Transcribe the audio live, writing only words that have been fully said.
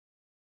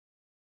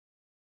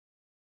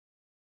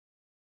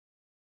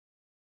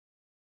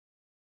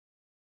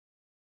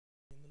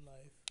the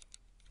life.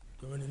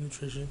 Going to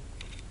nutrition.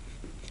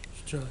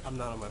 I'm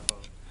not on my phone.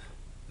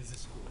 This is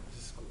school.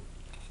 This is school.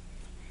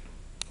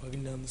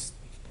 Walking down the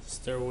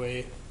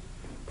stairway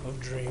of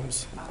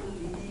dreams.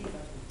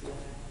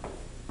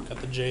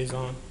 Got the J's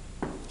on.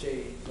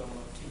 J's on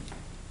my feet.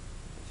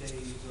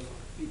 J's on my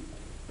feet.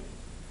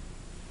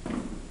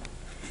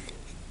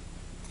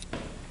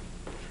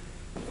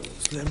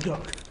 Slam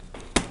dunk.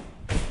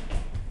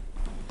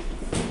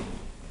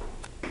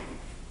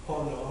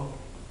 Oh no.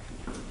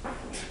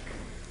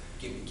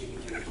 Give me.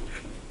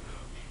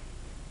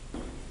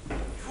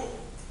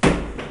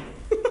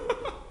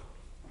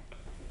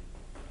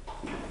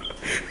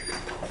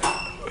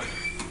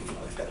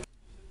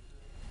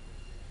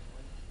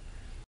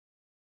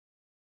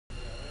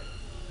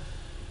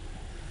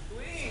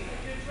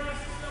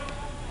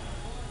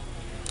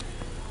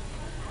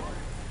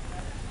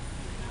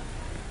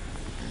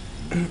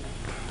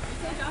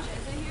 Josh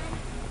isn't here?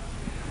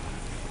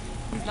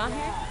 He's not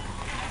here?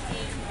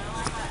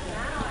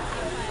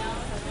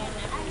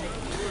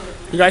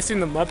 You guys seen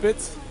the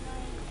Muppets?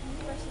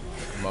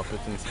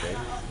 Muppets in space?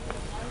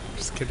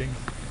 Just kidding.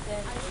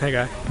 Hey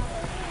guy.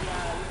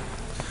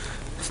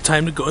 It's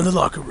time to go in the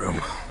locker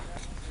room.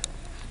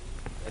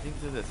 I think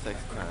this is a sex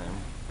crime.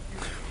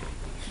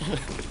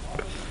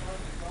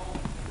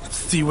 Let's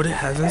see what it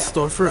has in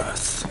store for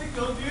us.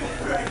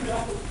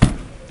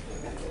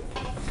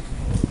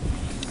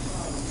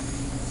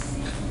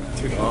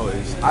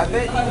 $2. I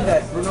bet you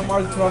that Bruno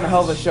Mars put on a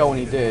hell of a show when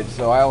he did,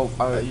 so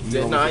You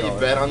did not. You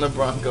bet on the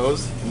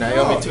Broncos. Now you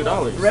owe me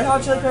 $2. Red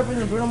Hot Chili Peppers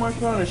and Bruno Mars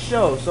put on a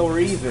show, so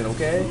we're even,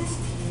 okay?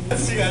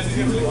 Did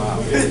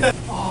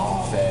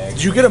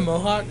you get a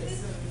mohawk?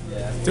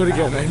 Yeah. Do it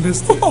again. I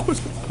missed it. I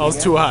was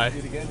too high.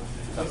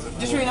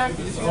 Just reenact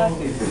it,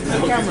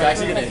 You're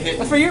actually gonna hit.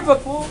 That's for your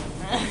book, fool.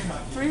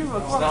 For your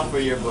book. It's not for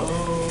your book.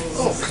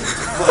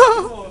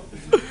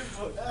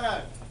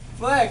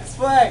 Flex.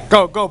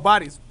 Go,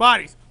 bodies.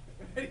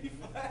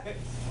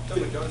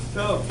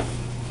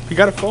 You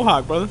got a faux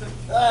hawk, brother.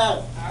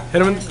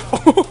 Hit him in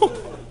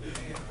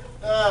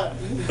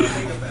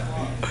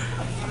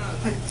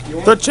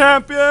the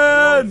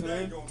champion!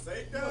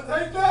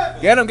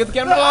 Get him, get the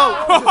camera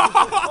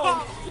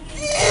out.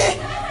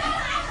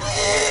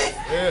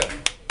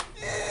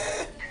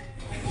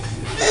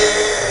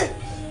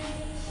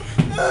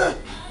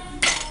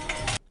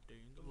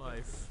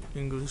 Life,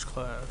 English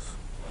class.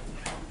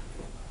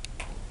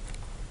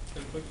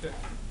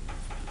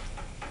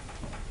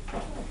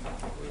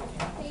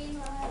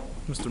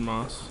 Mr.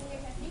 Moss.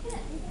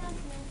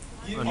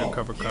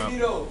 Undercover cop. Right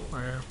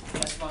here.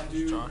 That's fine,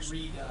 dude. Josh.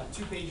 Read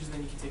 2 pages and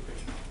then you can take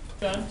pictures.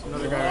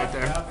 Another guy right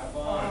there.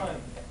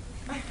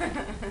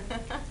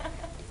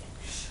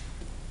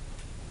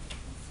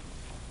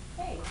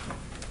 Hey.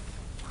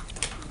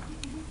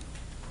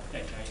 Okay, now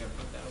you gotta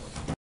put that away.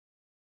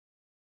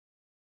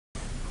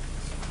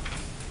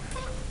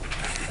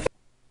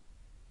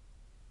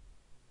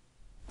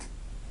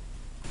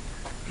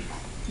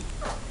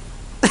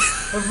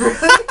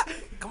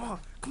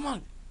 Come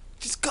on.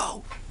 Just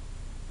go.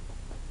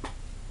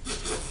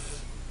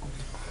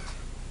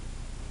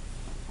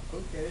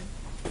 Okay.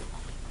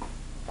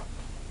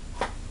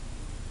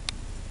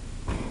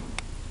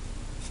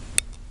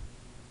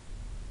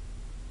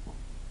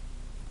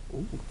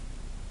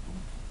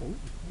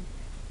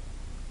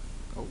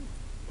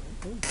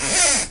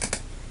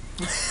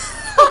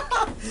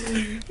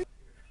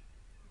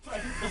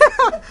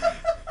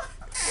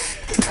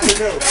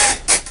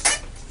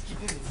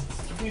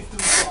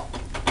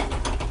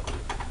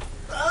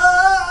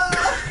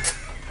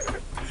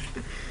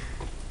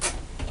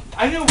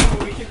 I know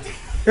what we can do.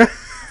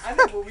 I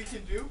know what we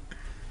can do.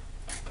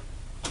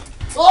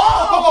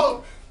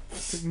 Oh!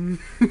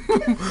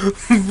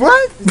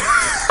 What?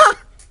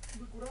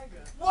 Look what I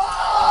got.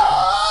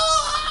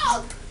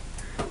 Whoa!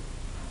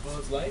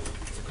 Buzz Light.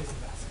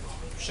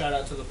 Shout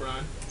out to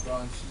LeBron.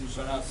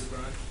 Shout out to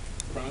LeBron.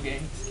 LeBron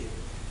gang.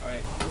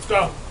 Alright. Let's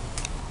go.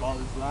 Ball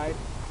is live.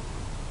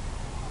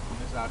 I'm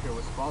just out here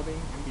with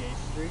Spalding, NBA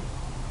Street.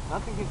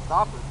 Nothing can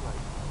stop us, like,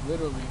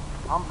 literally.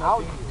 I'm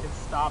out here. Nothing can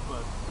stop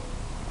us.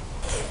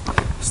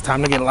 It's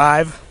time to get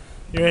live.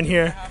 You're in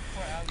here.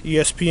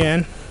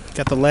 ESPN.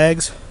 Got the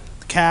legs,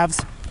 the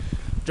calves.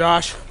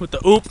 Josh with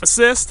the oop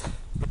assist.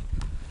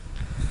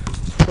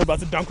 We're about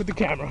to dunk with the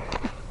camera.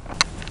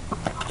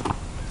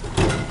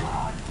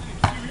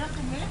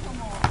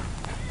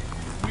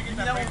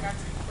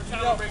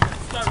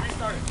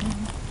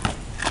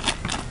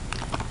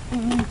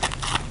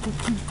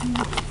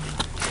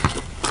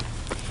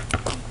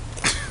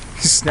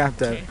 Snap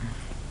that.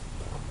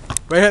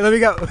 Right here, let me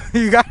go.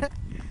 You got it?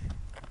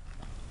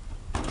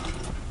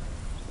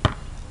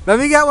 Let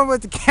me get one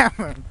with the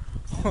camera.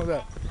 Hold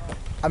up.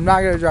 I'm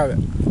not gonna drive it.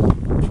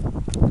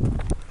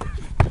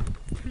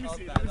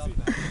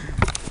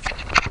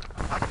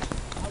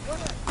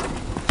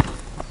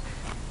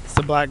 It's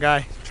the black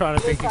guy trying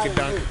to think he could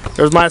dunk.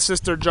 There's my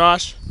sister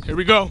Josh. Here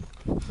we go.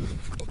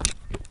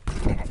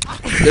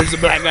 There's the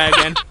black guy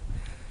again.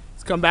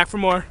 Let's come back for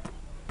more.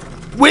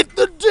 With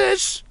the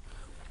dish.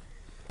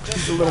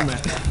 He's a little man.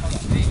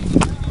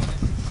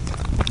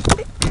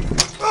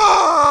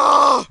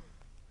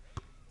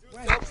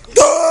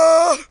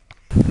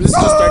 This is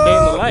just our day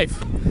in the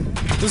life.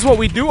 This is what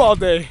we do all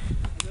day.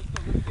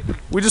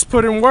 We just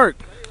put in work.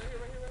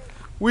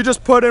 We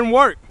just put in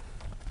work.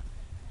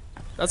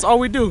 That's all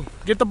we do.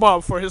 Get the ball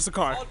before it hits the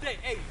car. All day.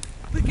 Hey,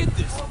 look at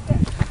this.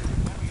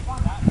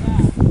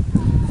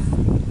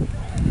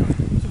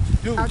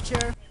 Out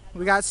here.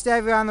 We got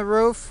Stevie on the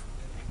roof.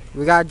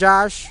 We got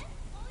Josh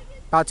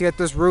about to get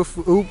this roof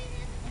oop.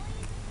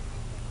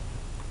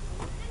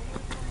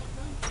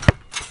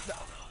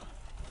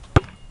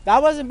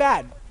 That wasn't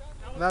bad.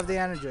 Love the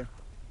energy.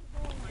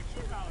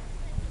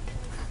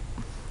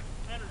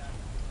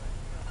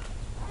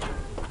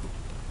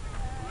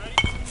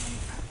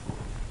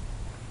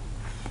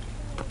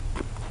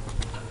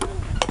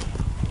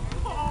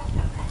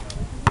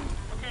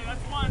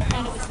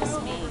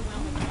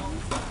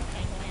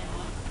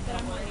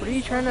 What are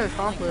you trying to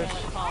accomplish?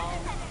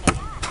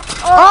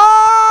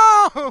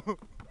 Oh!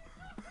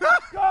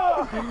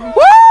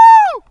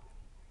 Woo!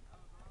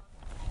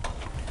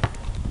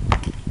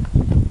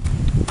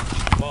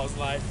 Ball's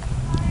life.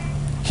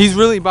 He's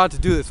really about to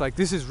do this. Like,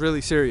 this is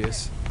really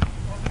serious.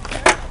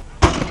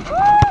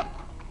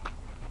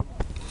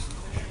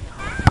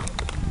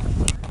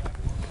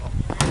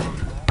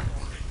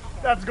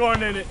 That's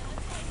going in it.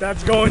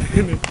 That's going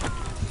in it.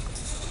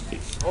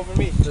 Over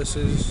me. This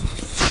is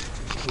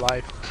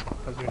life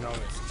as we know it.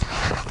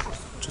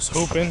 Just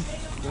hooping.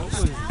 What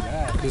was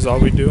that? This is all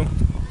we do.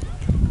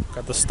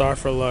 Got the star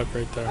for luck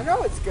right I there.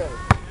 know it's good.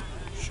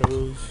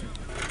 Shoes.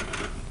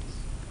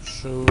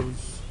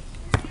 Shoes.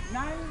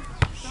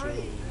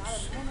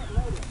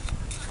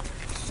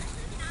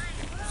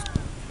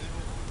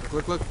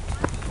 Look, look.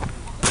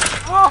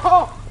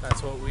 Oh!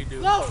 That's what we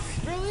do. No,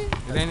 really?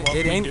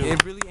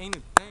 It really ain't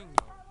a thing.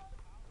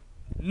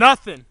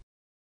 Nothing.